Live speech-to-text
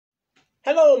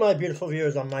Hello my beautiful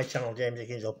viewers on my channel, James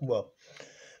Dickens Open World.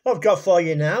 What I've got for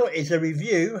you now is a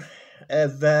review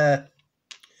of the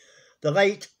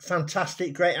late,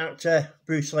 fantastic, great actor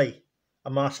Bruce Lee,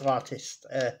 a martial artist.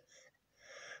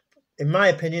 In my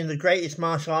opinion, the greatest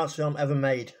martial arts film ever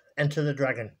made, Enter the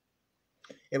Dragon.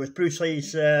 It was Bruce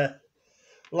Lee's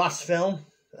last film.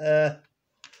 I'll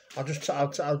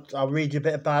read you a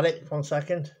bit about it. 1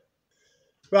 second.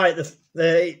 Right,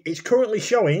 it's currently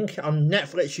showing on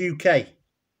Netflix UK.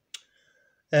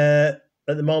 At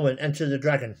the moment, Enter the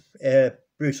Dragon,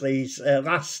 Bruce Lee's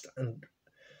last and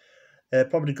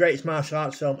probably the greatest martial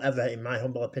arts film ever, in my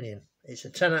humble opinion. It's a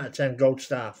 10 out of 10 gold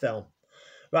star film.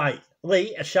 Right,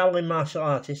 Lee, a Shaolin martial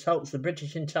artist, helps the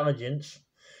British intelligence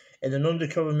in an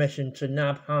undercover mission to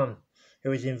nab Han,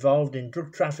 who is involved in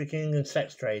drug trafficking and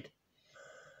sex trade.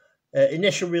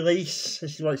 Initial release,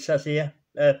 this is what it says here,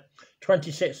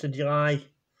 26th of July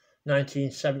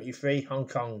 1973, Hong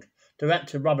Kong.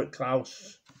 Director Robert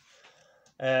Klaus.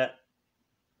 I'll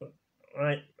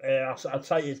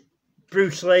tell you,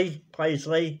 Bruce Lee plays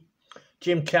Lee,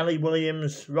 Jim Kelly,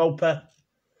 Williams, Roper,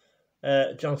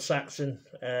 John Saxon,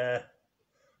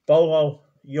 Bolo,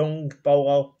 Young,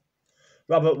 Bolo,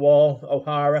 Robert Wall,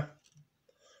 O'Hara.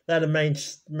 They're the main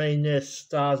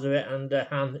stars of it, and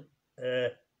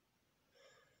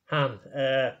Han.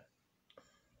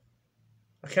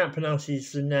 I can't pronounce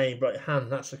his name, but Han,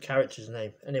 that's the character's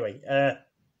name. Anyway,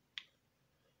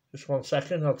 just 1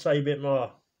 second, I'll tell you a bit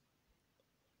more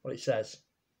what it says.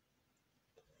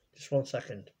 Just 1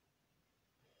 second.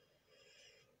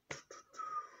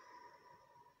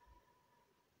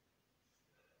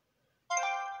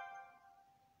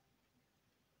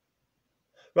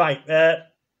 Right,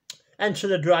 Enter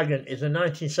the Dragon is a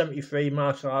 1973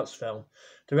 martial arts film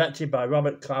directed by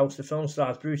Robert Klaus. The film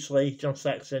stars Bruce Lee, John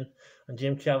Saxon and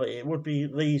Jim Kelly. It would be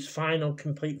Lee's final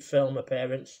complete film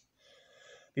appearance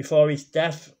before his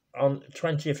death on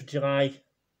 20th of July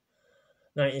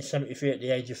 1973 at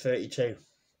the age of 32.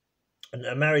 An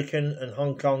American and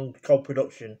Hong Kong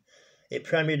co-production. It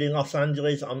premiered in Los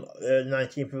Angeles on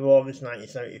 19th of August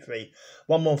 1973,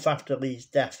 1 month after Lee's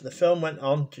death. The film went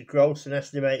on to gross an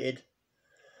estimated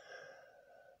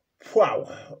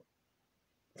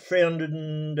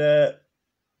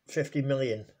 350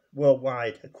 million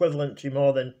worldwide, equivalent to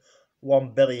more than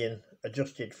 1 billion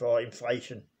adjusted for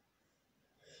inflation.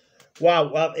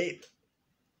 Wow, well,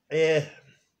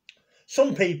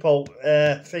 some people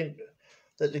think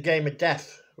that The Game of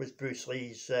Death was Bruce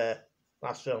Lee's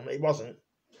last film. It wasn't.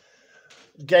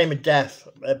 Game of Death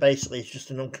basically is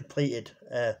just an uncompleted.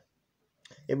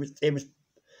 It was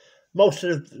most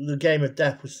of the Game of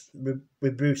Death was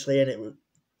with Bruce Lee in it.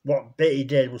 What bit he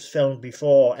did was filmed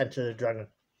before Enter the Dragon.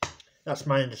 That's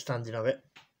my understanding of it.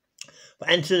 But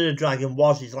Enter the Dragon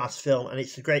was his last film, and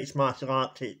it's the greatest martial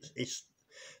arts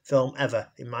film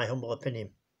ever, in my humble opinion.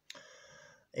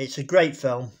 It's a great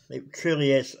film. It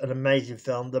truly is an amazing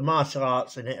film. The martial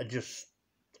arts in it are just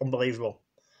unbelievable.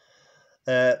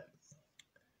 I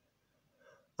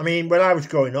mean, when I was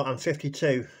growing up, I'm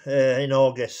 52 in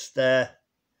August.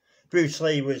 Bruce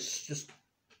Lee was just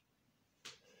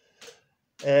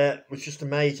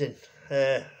amazing.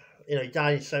 He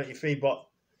died in 73, but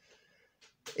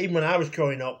even when I was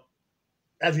growing up,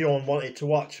 everyone wanted to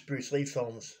watch Bruce Lee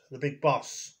films. The Big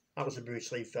Boss, that was a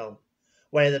Bruce Lee film.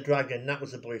 Way of the Dragon, that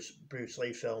was a Bruce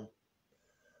Lee film.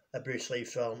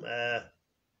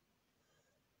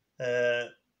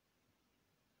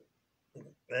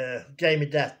 Game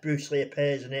of Death, Bruce Lee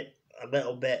appears in it a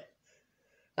little bit.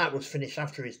 That was finished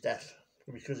after his death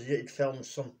because he filmed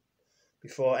some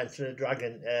before Enter the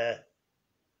Dragon.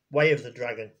 Way of the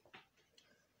Dragon.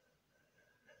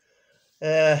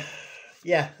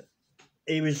 Yeah,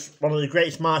 he was one of the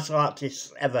greatest martial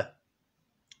artists ever.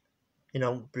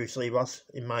 Bruce Lee was,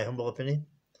 in my humble opinion.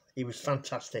 He was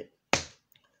fantastic.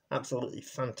 Absolutely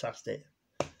fantastic.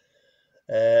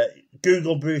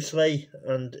 Google Bruce Lee,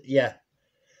 and yeah.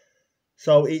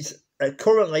 So it's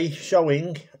currently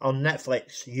showing on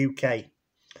Netflix UK.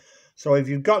 So if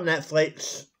you've got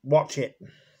Netflix, watch it.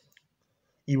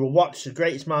 You will watch the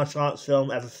greatest martial arts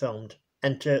film ever filmed,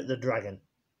 Enter the Dragon.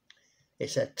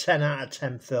 It's a 10 out of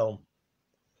 10 film.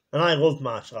 And I love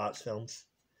martial arts films.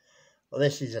 Well,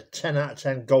 this is a 10 out of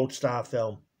 10 gold star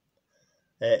film.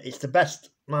 It's the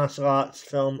best martial arts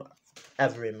film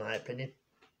ever, in my opinion.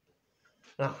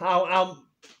 Now,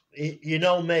 you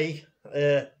know me,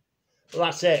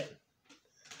 that's it.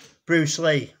 Bruce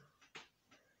Lee.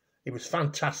 He was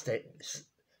fantastic.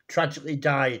 Tragically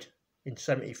died in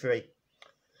 73.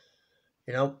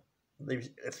 Enter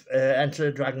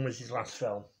the Dragon was his last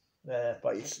film.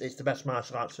 But it's the best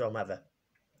martial arts film ever,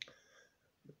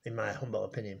 in my humble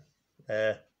opinion.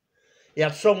 He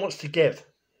had so much to give,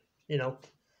 you know,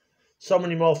 so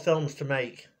many more films to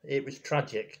make. It was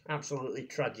tragic, absolutely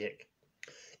tragic.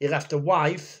 He left a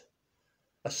wife,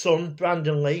 a son,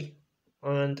 Brandon Lee,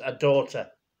 and a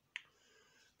daughter.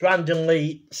 Brandon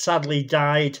Lee sadly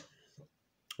died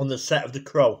on the set of The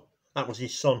Crow. That was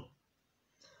his son.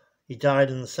 He died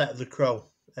on the set of The Crow,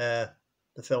 the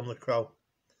film The Crow,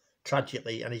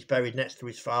 tragically, and he's buried next to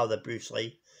his father, Bruce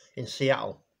Lee, in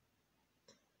Seattle,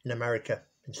 in America,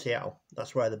 in Seattle.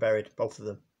 That's where they're buried, both of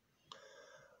them.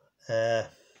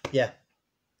 Yeah.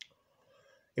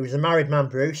 He was a married man,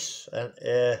 Bruce,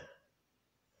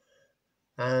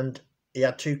 and he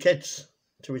had 2 kids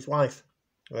to his wife.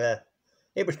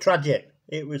 It was tragic.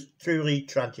 It was truly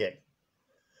tragic.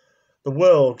 The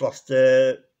world lost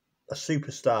a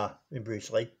superstar in Bruce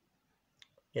Lee.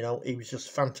 You know, he was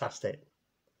just fantastic.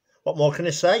 What more can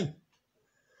I say?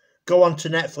 Go on to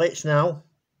Netflix now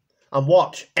and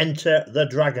watch Enter the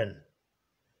Dragon.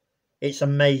 It's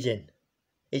amazing.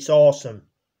 It's awesome.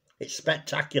 It's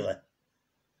spectacular.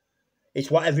 It's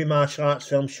what every martial arts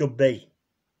film should be.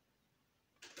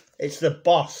 It's the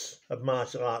boss of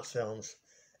martial arts films.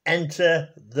 Enter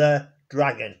the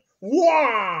Dragon.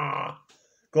 Wah!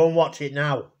 Go and watch it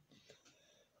now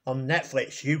on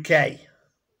Netflix UK.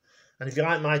 And if you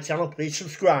like my channel, please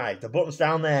subscribe. The button's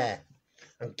down there.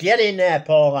 And get in there,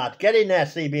 Paul lad. Get in there,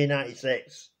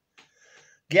 CB96.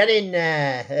 Get in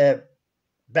there,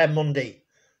 Ben Mundy.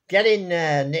 Get in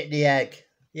there, Nick the Egg.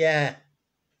 Yeah.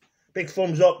 Big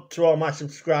thumbs up to all my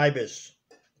subscribers.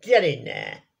 Get in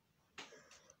there.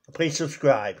 Please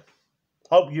subscribe.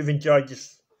 Hope you've enjoyed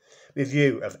this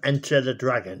review of Enter the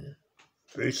Dragon.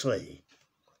 Bruce Lee.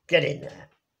 Get in there.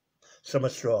 Summer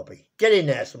Strawberry. Get in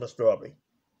there, Summer Strawberry.